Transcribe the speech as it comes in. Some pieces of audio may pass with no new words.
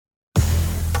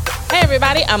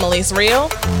everybody, I'm Elise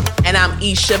Real. And I'm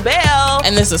Isha Bell.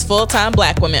 And this is Full-Time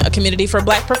Black Women, a community for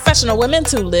Black professional women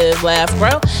to live, laugh,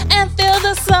 grow, and feel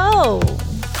the soul.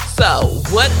 So,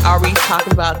 what are we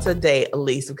talking about today,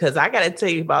 Elise? Because I got to tell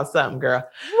you about something, girl,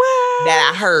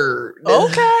 that I heard.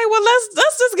 Okay, well,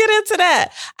 let's just get into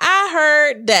that. I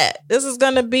heard that. This is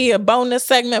going to be a bonus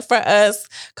segment for us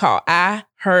called I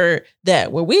Heard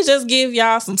That, where we just give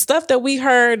y'all some stuff that we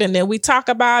heard and then we talk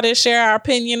about it, share our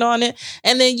opinion on it,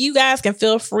 and then you guys can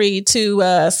feel free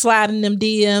to slide in them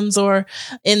DMs or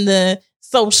in the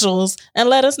socials and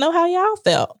let us know how y'all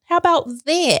felt. How about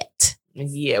that?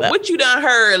 Yeah, what you done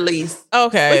heard, Elise?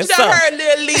 Okay. What you done heard,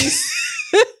 little Elise?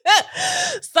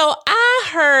 So I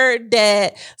heard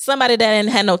that somebody that didn't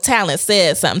have no talent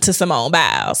said something to Simone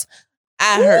Biles.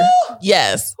 I heard,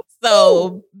 yes.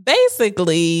 So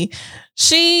basically,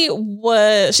 she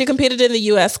competed in the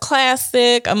U.S.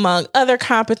 Classic among other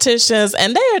competitions,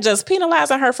 and they are just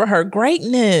penalizing her for her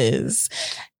greatness.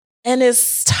 And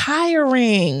it's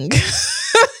tiring.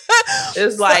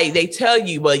 It's like they tell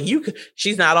you, well,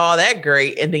 she's not all that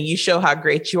great. And then you show how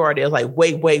great you are. They're like,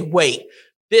 wait.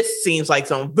 This seems like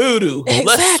some voodoo. Exactly.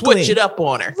 Let's switch it up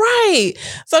on her. Right.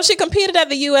 So she competed at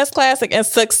the U.S. Classic and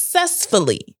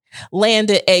successfully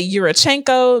landed a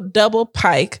Yurchenko double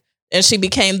pike. And she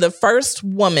became the first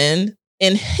woman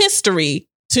in history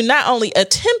to not only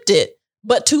attempt it,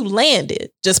 but to land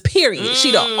it. Just period.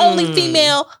 She the only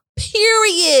female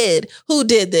period who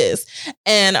did this.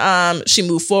 And she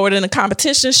moved forward in the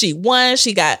competition. She won.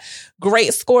 She got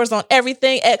great scores on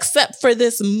everything except for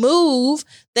this move.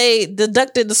 They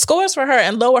deducted the scores for her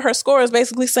and lowered her scores,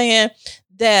 basically saying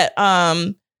that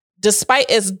despite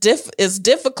its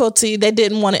difficulty, they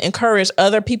didn't want to encourage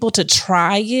other people to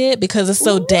try it because it's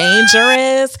so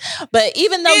dangerous. But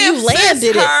even though you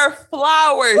landed her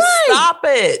flowers, right. Stop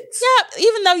it. Yeah,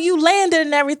 even though you landed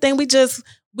and everything,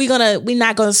 we're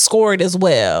not gonna score it as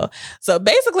well. So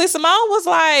basically, Simone was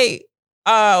like,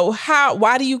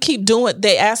 why do you keep doing?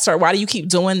 They asked her, why do you keep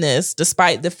doing this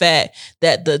despite the fact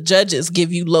that the judges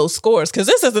give you low scores? Because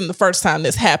this isn't the first time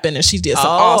this happened, and she did some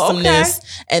awesomeness,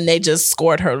 and they just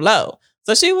scored her low.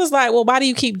 So she was like, well, why do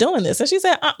you keep doing this? And she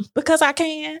said, because I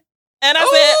can. And I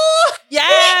said,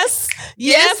 yes,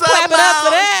 clap it up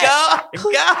for that.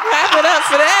 Clap it up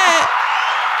for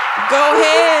that. Go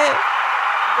ahead.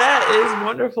 That is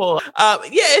wonderful.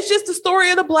 It's just the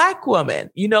story of the Black woman,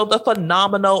 the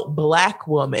phenomenal Black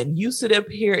woman. You sit up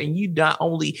here and you not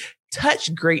only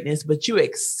touch greatness, but you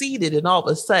exceeded, and all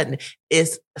of a sudden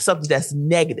it's something that's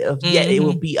negative, yet it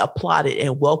will be applauded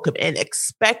and welcomed and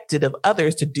expected of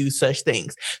others to do such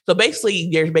things. So basically,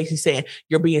 you're basically saying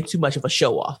you're being too much of a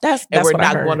show off. That's we're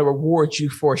not going to reward you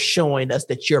for showing us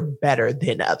that you're better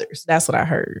than others. That's what I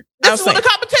heard. That's what the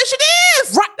competition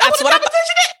is. Right. That's what the competition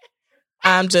is.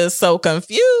 I'm just so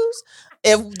confused.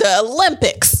 If the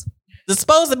Olympics is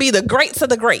supposed to be the greats of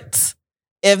the greats,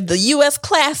 if the U.S.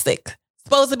 Classic is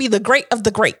supposed to be the great of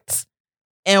the greats,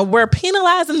 and we're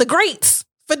penalizing the greats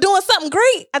for doing something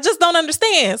great, I just don't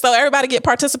understand. So everybody get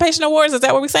participation awards? Is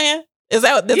that what we're saying? Is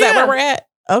that where we're at?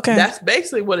 Okay. That's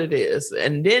basically what it is.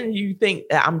 And then you think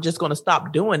I'm just going to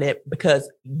stop doing it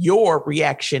because your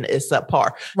reaction is subpar.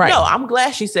 Right. No, I'm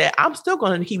glad she said, I'm still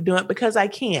going to keep doing it because I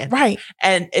can. Right.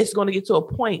 And it's going to get to a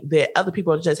point that other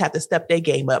people just have to step their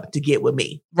game up to get with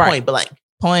me. Right.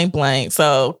 Point blank.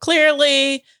 So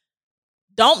clearly,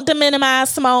 don't deminimize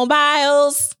Simone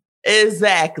Biles.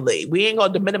 Exactly. We ain't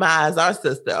going to deminimize our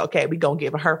sister. Okay. We going to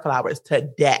give her flowers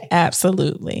today.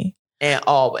 Absolutely. And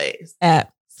always.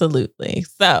 Absolutely.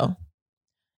 So,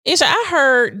 Isha, I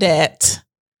heard that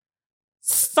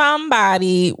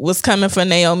somebody was coming for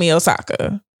Naomi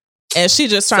Osaka, and she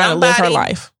just trying to live her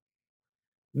life.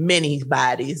 Many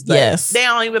bodies, but yes, they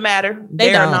don't even matter.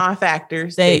 They are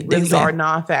non-factors. They really are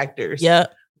non-factors.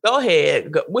 Yep. Go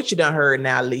ahead. What you done heard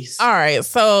now, Lisa? All right.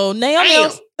 So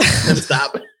Naomi.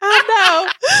 Stop.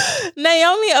 I know.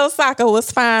 Naomi Osaka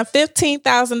was fined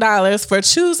 $15,000 for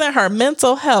choosing her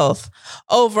mental health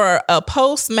over a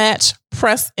post-match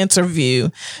press interview.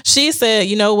 She said,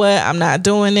 you know what? I'm not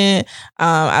doing it.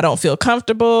 I don't feel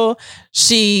comfortable.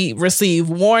 She received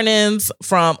warnings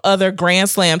from other Grand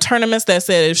Slam tournaments that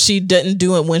said if she didn't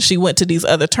do it when she went to these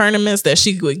other tournaments, that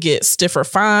she would get stiffer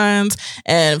fines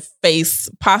and face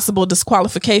possible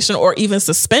disqualification or even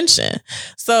suspension.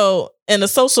 So in a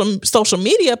social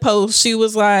media post, she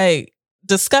was like,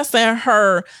 discussing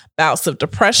her bouts of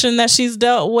depression that she's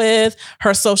dealt with,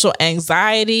 her social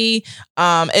anxiety,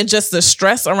 and just the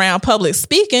stress around public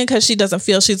speaking because she doesn't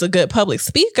feel she's a good public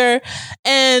speaker,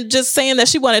 and just saying that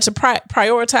she wanted to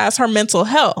prioritize her mental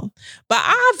health. But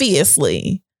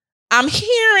obviously, I'm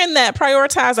hearing that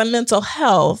prioritizing mental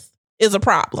health is a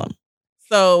problem.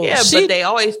 So but they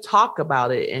always talk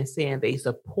about it and saying they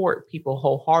support people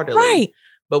wholeheartedly. Right.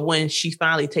 But when she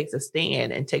finally takes a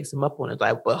stand and takes them up on it, it's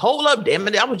like, but hold up, damn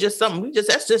it, that was just something.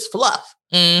 That's just fluff.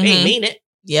 Mm-hmm. They ain't mean it.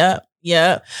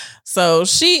 Yep. So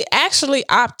she actually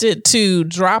opted to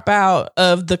drop out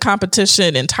of the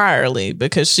competition entirely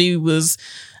because she was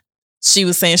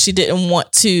saying she didn't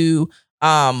want to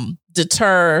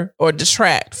deter or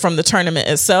detract from the tournament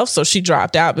itself. So she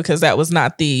dropped out because that was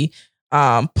not the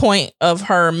point of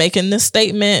her making this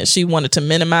statement. She wanted to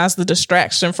minimize the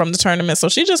distraction from the tournament. So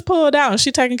she just pulled out and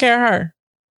she taking care of her.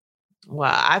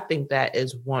 Well, I think that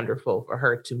is wonderful for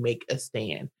her to make a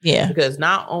stand. Yeah. Because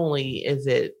not only is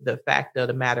it the fact of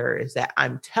the matter is that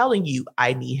I'm telling you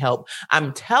I need help.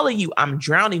 I'm telling you I'm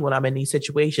drowning when I'm in these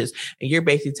situations. And you're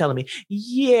basically telling me,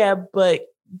 yeah, but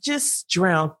just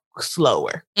drown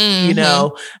slower. Mm-hmm. You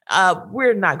know,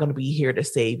 we're not going to be here to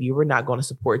save you. We're not going to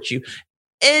support you.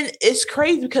 And it's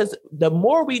crazy because the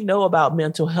more we know about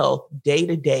mental health day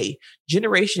to day,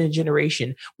 generation to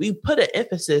generation, we put an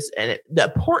emphasis on the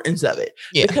importance of it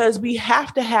because we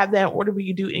have to have that in order for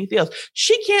you to do anything else.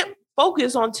 She can't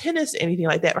focus on tennis or anything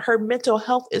like that. Her mental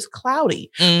health is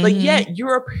cloudy, but yet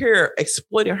you're up here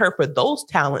exploiting her for those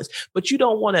talents, but you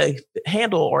don't want to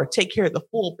handle or take care of the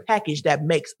full package that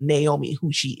makes Naomi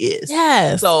who she is.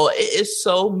 Yes. So it is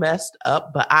so messed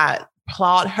up, but I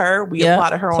applaud her. We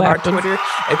applauded her on our Twitter.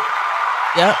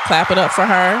 Clap it up for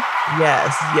her.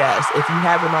 Yes. If you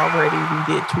haven't already,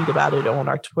 we did tweet about it on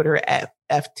our Twitter at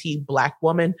FT Black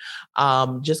Woman.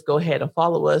 Just go ahead and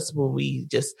follow us when we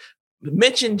just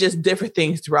mention just different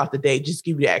things throughout the day. Just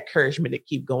give you that encouragement to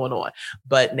keep going on.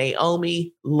 But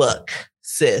Naomi, look,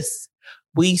 sis,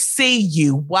 we see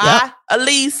you. Why,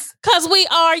 Elise? Because we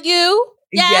are you.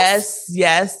 Yes.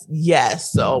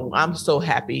 So I'm so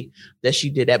happy that she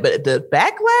did that. But the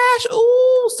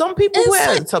backlash, some people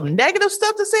had some negative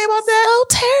stuff to say about that.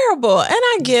 So terrible. And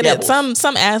I get it.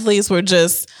 Some athletes were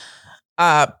just,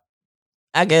 I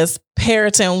guess,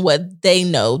 parroting what they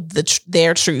know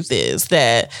their truth is,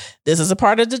 that this is a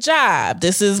part of the job.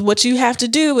 This is what you have to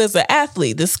do as an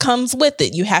athlete. This comes with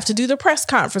it. You have to do the press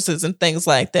conferences and things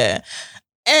like that.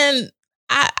 And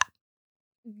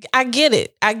I get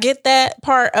it. I get that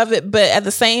part of it. But at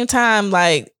the same time,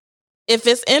 like, if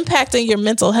it's impacting your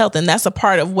mental health and that's a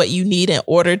part of what you need in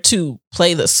order to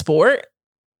play the sport,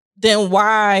 then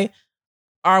why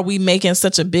are we making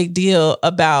such a big deal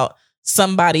about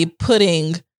somebody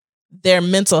putting their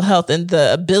mental health and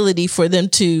the ability for them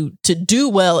to do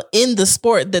well in the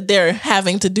sport that they're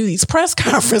having to do these press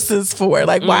conferences for?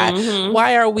 Like,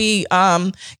 why are we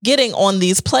getting on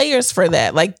these players for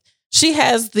that? Like, she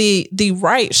has the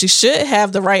right. She should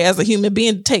have the right as a human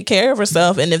being to take care of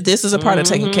herself. And if this is a part of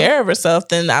taking care of herself,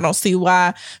 then I don't see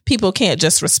why people can't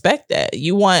just respect that.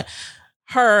 You want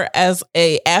her as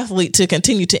a athlete to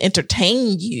continue to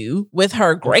entertain you with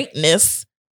her greatness,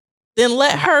 then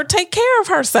let her take care of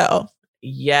herself.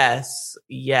 Yes.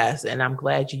 And I'm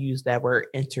glad you used that word,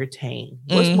 entertain.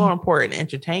 What's more important,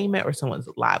 entertainment or someone's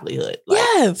livelihood? Like,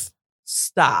 yes.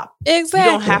 Stop. Exactly.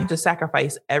 You don't have to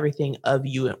sacrifice everything of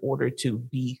you in order to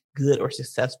be good or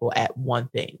successful at one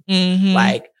thing.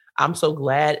 Like, I'm so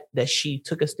glad that she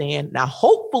took a stand. Now,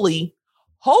 hopefully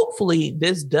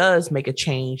this does make a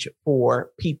change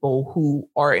for people who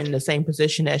are in the same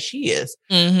position as she is,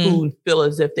 who feel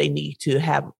as if they need to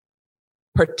have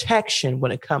protection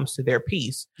when it comes to their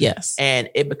peace. Yes. And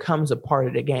it becomes a part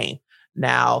of the game.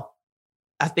 Now,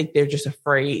 I think they're just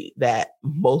afraid that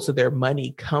most of their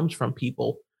money comes from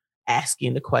people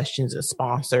asking the questions and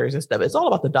sponsors and stuff. It's all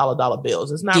about the dollar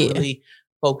bills. It's not really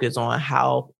focused on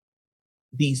how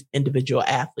these individual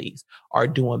athletes are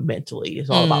doing mentally.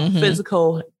 It's all about the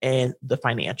physical and the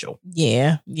financial.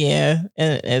 Yeah. And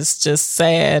it's just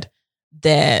sad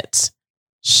that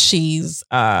she's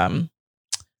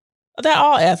that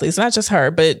all athletes, not just her,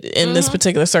 but in this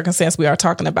particular circumstance, we are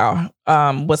talking about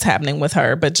what's happening with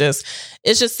her. But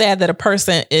it's just sad that a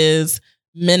person is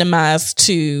minimized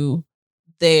to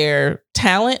their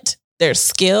talent, their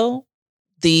skill,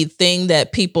 the thing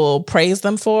that people praise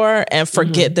them for, and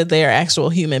forget that they're an actual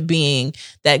human being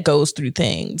that goes through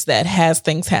things, that has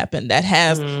things happen, that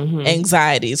has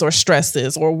anxieties or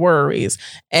stresses or worries.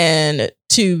 And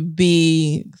to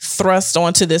be thrust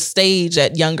onto this stage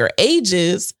at younger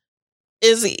ages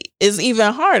is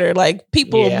even harder. Like,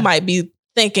 people might be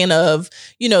thinking of,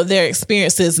 their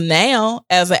experiences now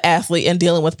as an athlete and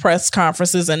dealing with press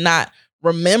conferences and not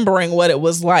remembering what it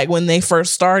was like when they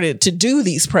first started to do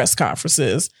these press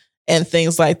conferences. and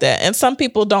things like that. And some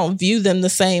people don't view them the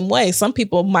same way. Some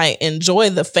people might enjoy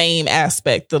the fame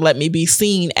aspect, the let me be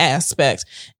seen aspect,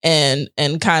 and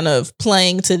kind of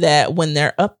playing to that when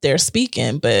they're up there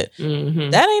speaking. But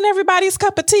that ain't everybody's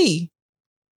cup of tea.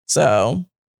 So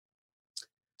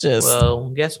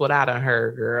well, guess what I done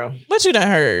heard, girl? What you done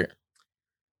heard?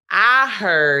 I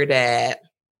heard that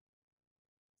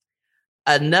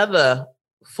another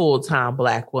full-time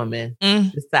Black woman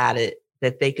decided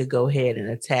that they could go ahead and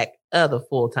attack other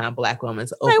full-time Black women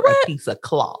over a piece of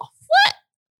cloth. What?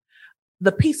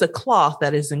 The piece of cloth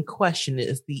that is in question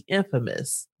is the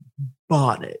infamous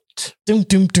bonnet. Doom,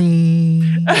 doom,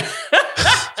 doom. Not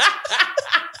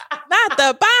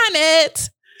the bonnet.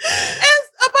 It's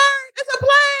a bird. It's a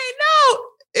plane. No,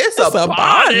 it's a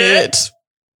bonnet.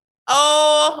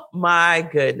 Oh my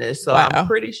goodness. So I'm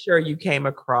pretty sure you came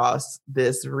across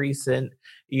this recent,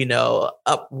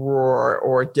 uproar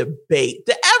or debate.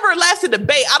 The everlasting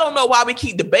debate. I don't know why we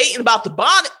keep debating about the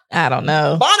bonnet. I don't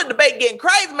know. Bonnet debate getting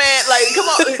crazy, man. Like, come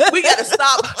on. We got to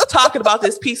stop talking about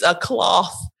this piece of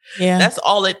cloth. Yeah. That's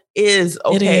all it is.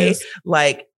 Okay. It is.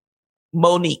 Like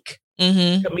Monique,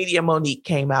 comedian Monique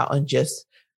came out and just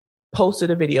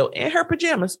posted a video in her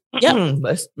pajamas. Yep.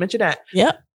 Let's mention that.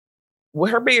 Yep.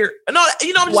 With her beard. No,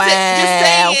 I'm just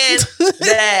saying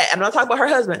that. I'm not talking about her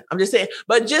husband. I'm just saying,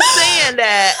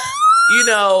 that,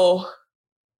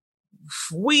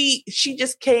 she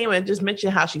just came and just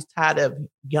mentioned how she's tired of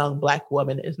young Black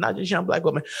women. It's not just young Black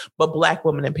women, but Black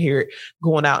women in period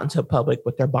going out into public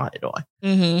with their bonnet on.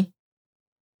 Mm-hmm.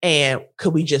 And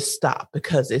could we just stop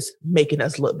because it's making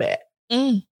us look bad?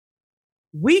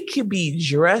 We could be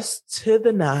dressed to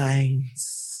the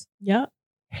nines. Yep.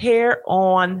 Hair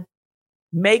on,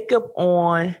 makeup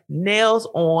on, nails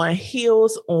on,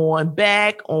 heels on,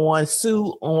 bag on,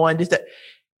 suit on, this, that.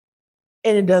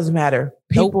 And it doesn't matter.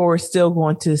 People are still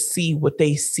going to see what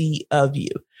they see of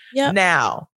you. Yep.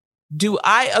 Now, do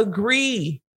I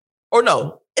agree or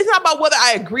no? It's not about whether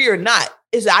I agree or not.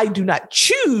 It's I do not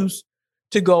choose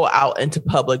to go out into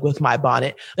public with my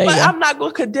bonnet. But I'm not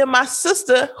going to condemn my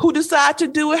sister who decided to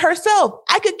do it herself.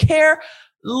 I could care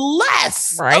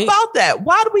less about that.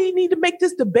 Why do we need to make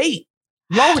this debate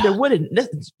longer than what it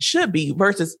should be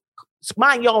versus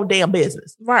mind your own damn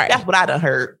business? Right. That's what I done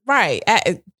heard. Right.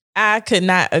 I could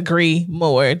not agree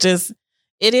more. Just,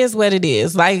 it is what it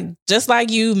is. Like, just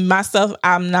like you, myself,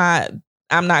 I'm not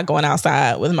going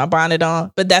outside with my bonnet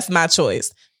on, but that's my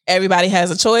choice. Everybody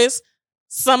has a choice.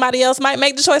 Somebody else might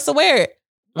make the choice to wear it.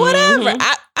 Whatever.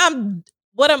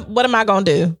 What am I gonna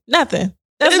do? Nothing.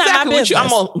 That's not my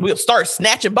business. We'll start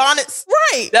snatching bonnets.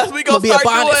 Right. That's what we're going to start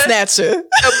doing. Be a bonnet snatcher.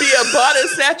 Be a bonnet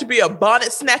snatcher. Be a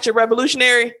bonnet snatcher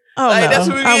revolutionary. Oh, no. That's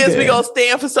what it is. We're going to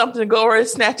stand for something and go over and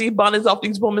snatch these bonnets off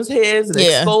these women's heads and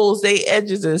expose their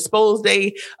edges and expose their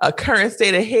current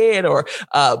state of head or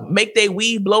make their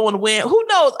weave blow in the wind. Who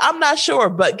knows? I'm not sure.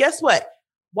 But guess what?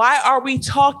 Why are we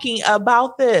talking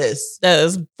about this?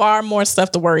 There's far more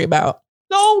stuff to worry about.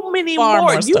 So many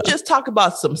more. You just talk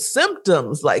about some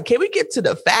symptoms. Like, can we get to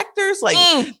the factors? Like,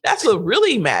 that's what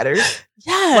really matters.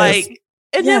 Yes. Like,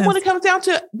 and then when it comes down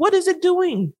to what is it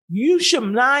doing? You should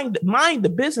mind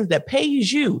the business that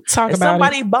pays you. Talk about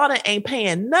somebody bonnet ain't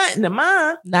paying nothing to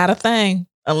mine. Not a thing.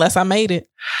 Unless I made it.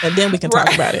 And then we can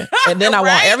talk about it. And then I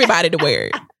want everybody to wear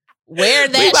it. Wear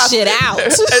that shit out.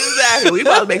 Exactly. We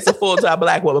about to make some full-time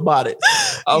Black woman bonnets.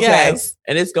 Okay. Yes.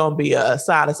 And it's going to be a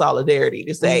sign of solidarity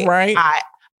to say,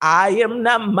 I am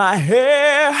not my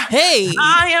hair. Hey.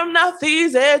 I am not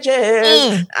these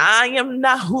edges. I am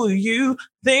not who you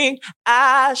think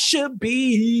I should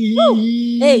be. Woo.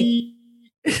 Hey.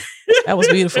 That was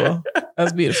beautiful. That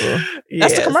was beautiful.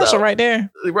 That's the commercial right there.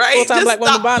 Right. Full-time Black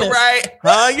woman bonnets. Right.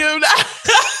 I am not.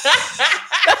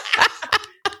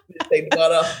 Take the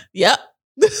butt off. Yep.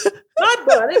 My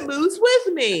bonnet moves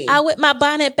with me. I whip my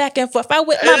bonnet back and forth. I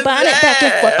whip my bonnet back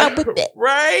and forth. I whip it.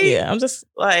 Right? Yeah, I'm just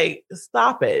like,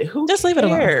 stop it. Who just cares? Leave it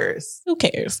alone. Who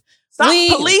cares? Stop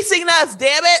policing us,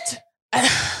 damn it.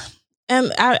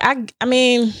 And I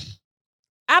mean,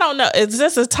 I don't know. Is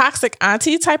this a toxic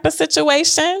auntie type of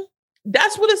situation?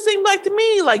 That's what it seemed like to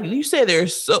me. Like you said,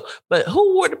 but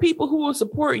who were the people who were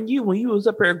supporting you when you was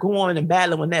up there going and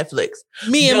battling with Netflix?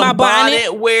 Me and my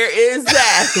bonnet. Where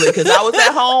exactly? Because I was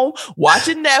at home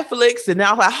watching Netflix, and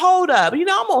I was like, "Hold up, I'm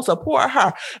gonna support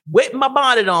her with my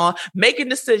bonnet on, making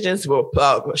decisions,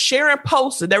 sharing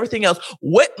posts and everything else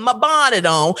with my bonnet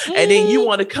on." And then you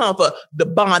want to come for the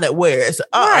bonnet wearers?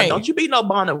 Right? Don't you be no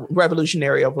bonnet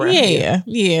revolutionary over here?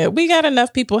 Yeah. We got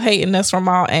enough people hating us from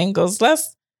all angles.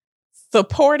 Let's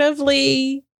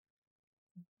supportively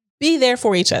be there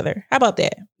for each other. How about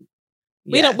that?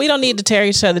 We don't need to tear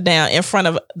each other down in front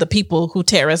of the people who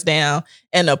tear us down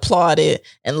and applaud it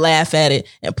and laugh at it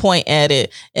and point at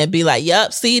it and be like,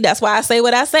 yup, see, that's why I say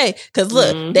what I say. Because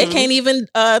look, they can't even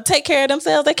take care of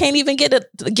themselves. They can't even get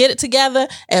it together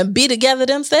and be together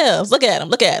themselves. Look at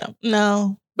them.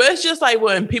 No. But it's just like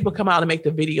when people come out and make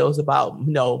the videos about,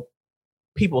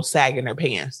 people sagging their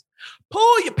pants.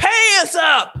 Pull your pants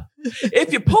up.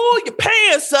 If you pull your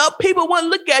pants up, people won't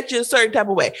look at you a certain type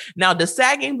of way. Now, does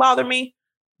sagging bother me?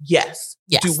 Yes.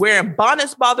 Do wearing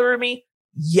bonnets bother me?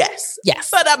 Yes.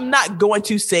 But I'm not going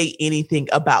to say anything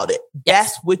about it.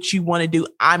 That's what you want to do.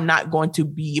 I'm not going to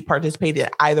be participating in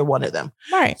either one of them.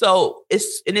 Right. So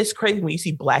it's crazy when you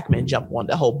see black men jump on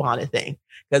the whole bonnet thing.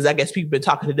 Because I guess people been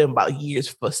talking to them about years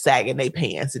for sagging their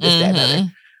pants and this, that, and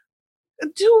other.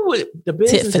 Do what the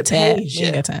business that pays you.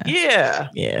 Yeah.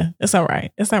 It's all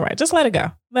right. Just let it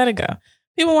go.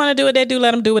 People want to do what they do.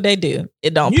 Let them do what they do.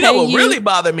 It don't. You know what really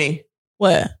bother me?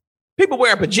 What? People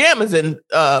wearing pajamas in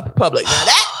public. Now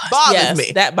that bothers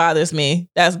me. That bothers me.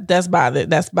 That's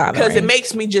bothering. Because it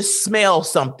makes me just smell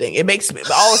something. It makes me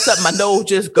all of a sudden my nose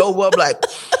just go up like.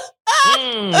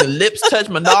 Lips touch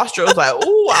my nostrils. Like,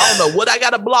 ooh, I don't know what I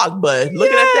got to block, but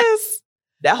looking at that.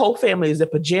 That whole family is in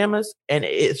pajamas and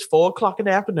it's 4:00 in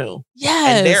the afternoon.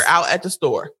 Yes. And they're out at the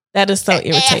store. That is so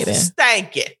irritating.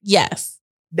 Stankin'. Yes.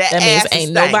 That means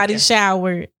ain't nobody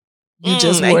showered. You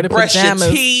just wore the brushed pajamas.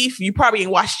 Your teeth. You probably ain't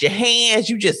washed your hands.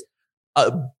 You just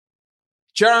a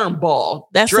germ ball.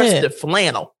 That's dressed it. in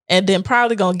flannel. And then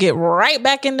probably gonna get right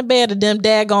back in the bed of them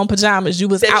daggone pajamas you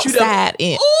was outside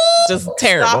in. Just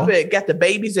terrible. Stop it. Got the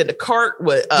babies in the cart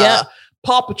with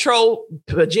Paw Patrol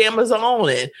pajamas on,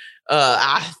 and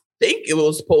I think it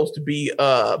was supposed to be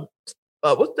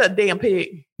what's that damn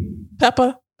pig?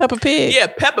 Peppa Pig. Yeah,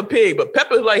 Peppa Pig, but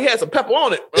Peppa like has some pepper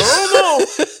on it. I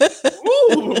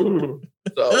don't know.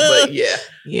 But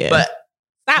yeah. But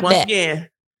once again,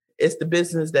 it's the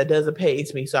business that doesn't pay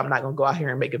me, so I'm not gonna go out here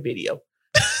and make a video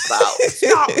about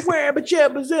stop wearing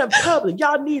pajamas in public.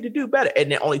 Y'all need to do better,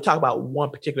 and then only talk about one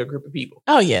particular group of people.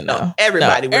 Oh yeah, no,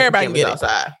 everybody wears pajamas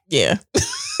outside. Yeah.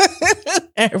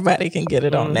 Everybody can get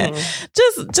it on that.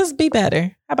 Just be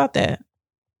better. How about that?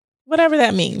 Whatever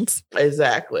that means.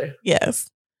 Exactly. Yes.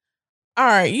 All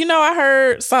right. I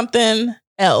heard something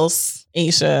else,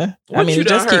 Isha. It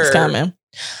just keeps coming.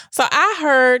 So I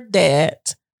heard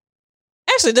that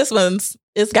actually this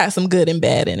it's got some good and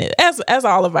bad in it, as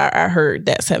all of our heard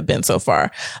that's have been so far.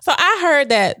 So I heard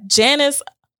that Janice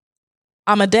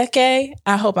Amadeke,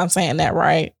 I hope I'm saying that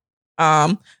right.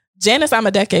 Janice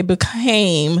Amadeke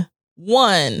became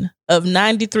one of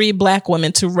 93 Black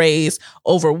women to raise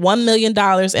over $1 million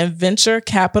in venture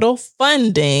capital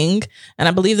funding. And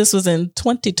I believe this was in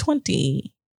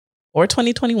 2020 or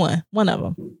 2021, one of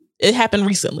them. It happened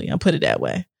recently, I'll put it that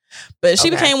way. But she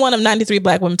became one of 93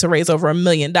 Black women to raise over $1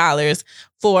 million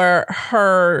for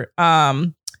her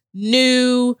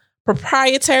new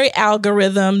proprietary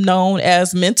algorithm known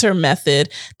as Mentor Method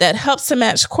that helps to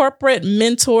match corporate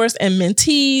mentors and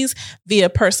mentees via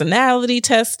personality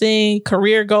testing,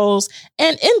 career goals,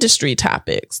 and industry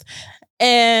topics.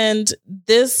 And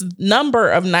this number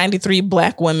of 93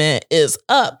 Black women is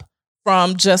up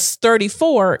from just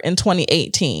 34 in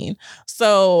 2018.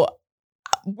 So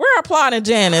we're applauding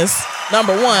Janice,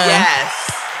 number one.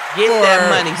 Yes. Get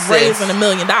that money, sis. Raising $1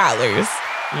 million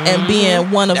and being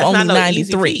one of only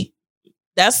 93.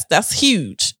 That's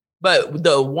huge. But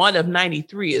the one of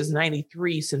 93 is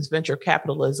 93 since venture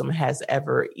capitalism has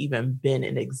ever even been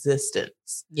in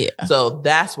existence. Yeah. So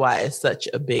that's why it's such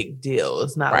a big deal.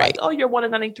 It's not like, oh, you're one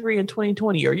of 93 in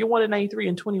 2020 or you're one of 93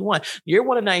 in 21. You're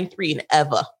one of 93 in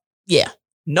ever. Yeah.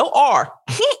 No R.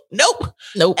 Nope.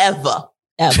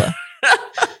 Ever.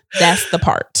 That's the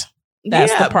part.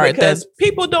 That's the part because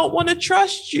people don't want to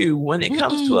trust you when it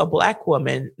comes to a Black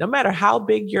woman. No matter how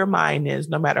big your mind is,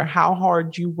 no matter how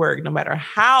hard you work, no matter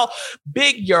how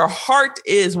big your heart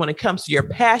is when it comes to your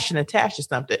passion attached to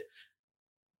something,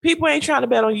 people ain't trying to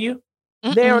bet on you.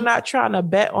 They are not trying to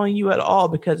bet on you at all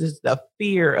because it's the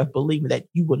fear of believing that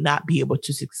you will not be able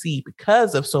to succeed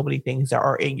because of so many things that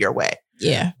are in your way.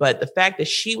 Yeah. But the fact that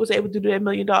she was able to do that $1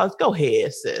 million, go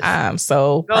ahead, sis. I'm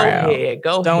so proud. Go ahead.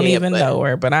 Don't even know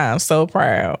her, but I'm so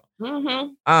proud.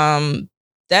 Mm-hmm.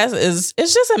 It's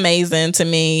just amazing to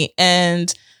me.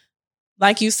 And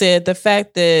like you said, the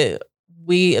fact that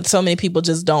so many people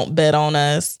just don't bet on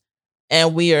us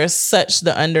and we are such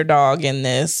the underdog in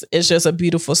this, it's just a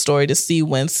beautiful story to see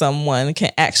when someone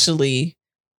can actually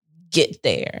get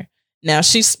there. Now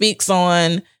she speaks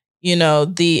on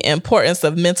the importance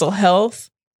of mental health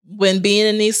when being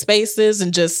in these spaces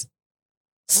and just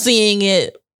seeing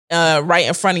it right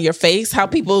in front of your face, how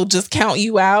people just count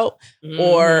you out,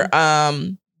 or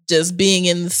just being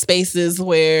in the spaces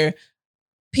where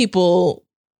people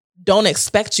don't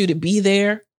expect you to be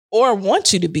there or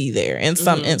want you to be there in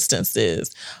some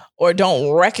instances, or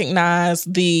don't recognize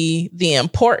the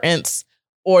importance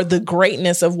or the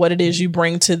greatness of what it is you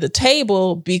bring to the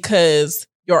table because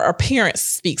your appearance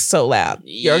speaks so loud.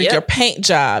 Your paint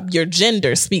job, your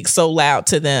gender speaks so loud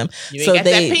to them. You ain't got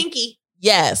that pinky.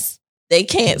 Yes. They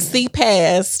can't see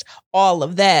past all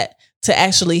of that to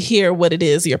actually hear what it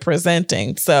is you're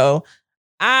presenting. So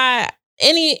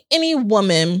any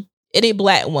woman, any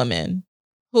Black woman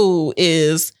who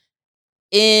is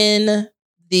in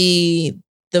the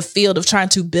field of trying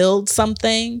to build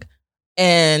something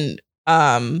and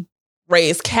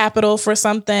raise capital for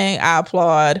something,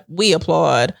 we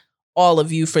applaud all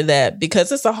of you for that,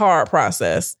 because it's a hard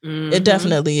process. It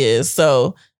definitely is.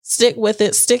 So stick with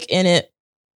it, stick in it.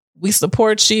 We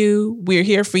support you. We're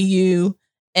here for you,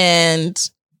 and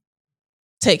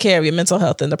take care of your mental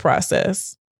health in the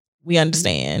process. We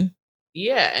understand.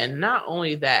 Yeah. And not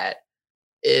only that,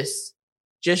 it's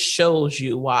just shows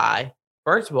you why,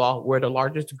 first of all, we're the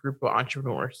largest group of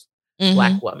entrepreneurs,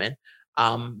 Black women,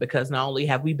 because not only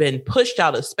have we been pushed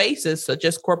out of spaces such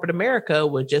as corporate America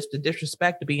with just the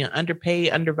disrespect of being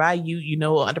underpaid, undervalued,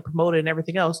 underpromoted and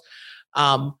everything else,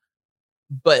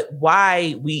 but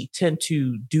why we tend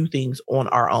to do things on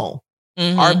our own.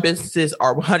 Our businesses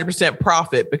are 100%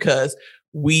 profit because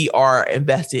we are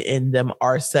invested in them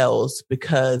ourselves,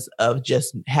 because of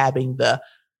just having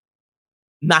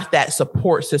not that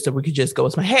support system. We could just go,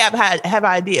 hey, I have an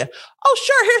idea. Oh,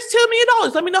 sure. Here's $10 million.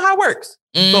 Let me know how it works.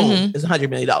 Boom. It's $100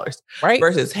 million. Right.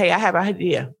 Versus, hey, I have an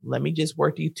idea. Let me just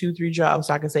work these 2-3 jobs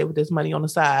so I can save with this money on the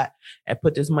side and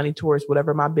put this money towards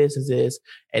whatever my business is.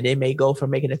 And it may go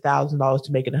from making $1,000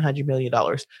 to making $100 million,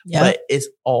 but it's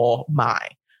all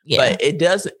mine. Yeah. But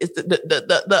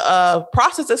the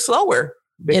process is slower,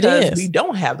 because we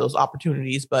don't have those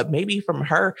opportunities. But maybe from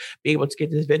her being able to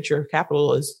get this venture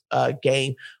capitalist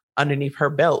game underneath her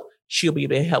belt, she'll be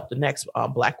able to help the next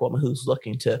Black woman who's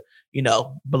looking to,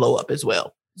 blow up as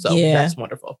well. So that's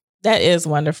wonderful. That is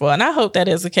wonderful. And I hope that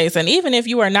is the case. And even if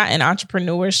you are not in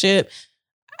entrepreneurship,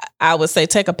 I would say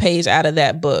take a page out of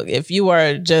that book. If you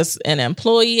are just an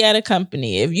employee at a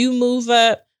company, if you move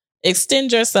up,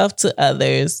 extend yourself to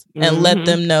others and let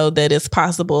them know that it's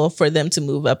possible for them to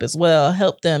move up as well.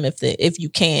 Help them if you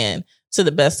can, to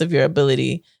the best of your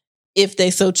ability, if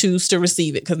they so choose to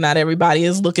receive it, because not everybody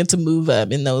is looking to move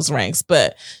up in those ranks,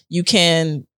 but you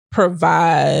can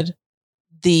provide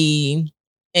the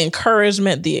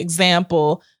encouragement, the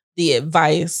example, the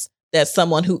advice that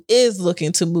someone who is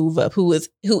looking to move up, who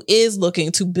is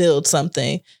looking to build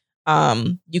something,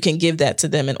 you can give that to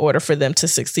them in order for them to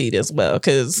succeed as well.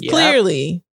 Because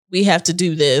clearly we have to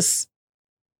do this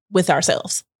with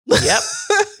ourselves. Yep.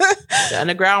 The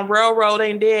Underground Railroad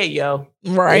ain't dead, yo.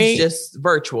 Right. It's just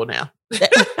virtual now.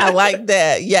 I like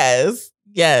that. Yes.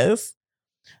 Yes.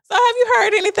 So have you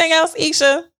heard anything else,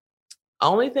 Isha?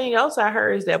 Only thing else I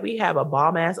heard is that we have a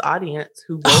bomb ass audience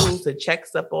who goes and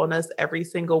checks up on us every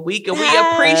single week. And we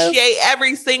appreciate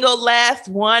every single last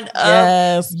one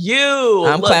of you.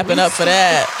 I'm clapping up for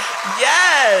that.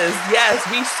 Yes.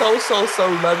 We so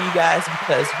love you guys,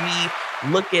 because we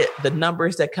look at the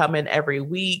numbers that come in every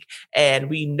week, and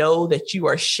we know that you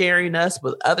are sharing us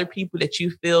with other people that you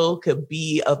feel could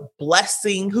be a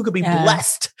blessing, who could be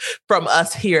blessed from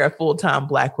us here at Full Time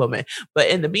Black Woman. But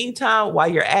in the meantime, while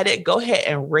you're at it, go ahead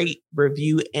and rate,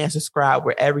 review, and subscribe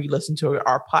wherever you listen to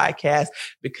our podcast,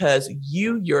 because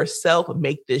you yourself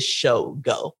make this show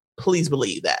go. Please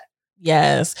believe that.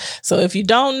 Yes. So if you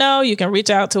don't know, you can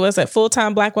reach out to us at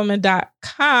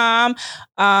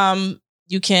fulltimeblackwoman.com.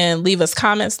 You can leave us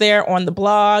comments there on the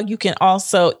blog. You can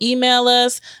also email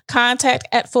us,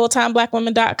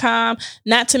 contact@fulltimeblackwoman.com.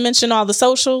 Not to mention all the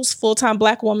socials, Full Time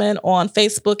Black Woman on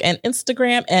Facebook and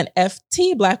Instagram, and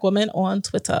FT Black Woman on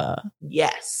Twitter.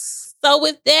 Yes. So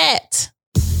with that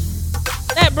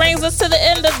brings us to the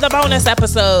end of the bonus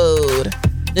episode.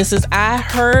 This is I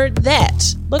Heard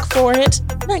That. Look for it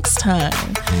next time.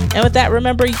 And with that,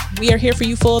 remember, we are here for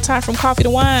you full time, from coffee to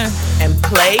wine. And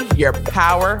play your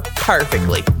power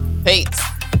perfectly. Peace.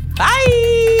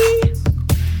 Bye.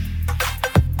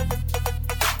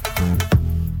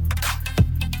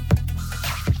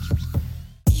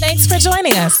 Thanks for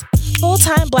joining us. Full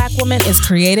Time Black Woman is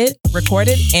created,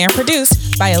 recorded, and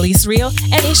produced by Elise Reel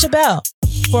and Isha Bell.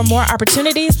 For more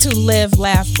opportunities to live,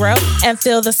 laugh, grow, and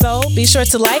feel the soul, be sure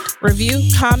to like, review,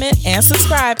 comment, and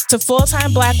subscribe to Full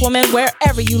Time Black Woman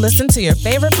wherever you listen to your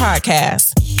favorite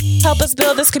podcasts. Help us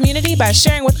build this community by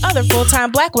sharing with other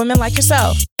full-time Black women like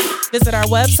yourself. Visit our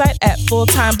website at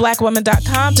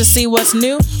fulltimeblackwoman.com to see what's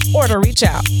new or to reach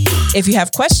out. If you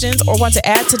have questions or want to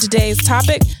add to today's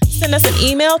topic, send us an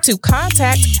email to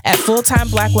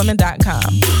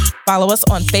contact@fulltimeblackwoman.com. Follow us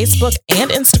on Facebook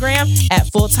and Instagram at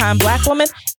Fulltime Black Woman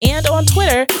and on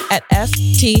Twitter at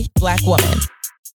FT Black Woman.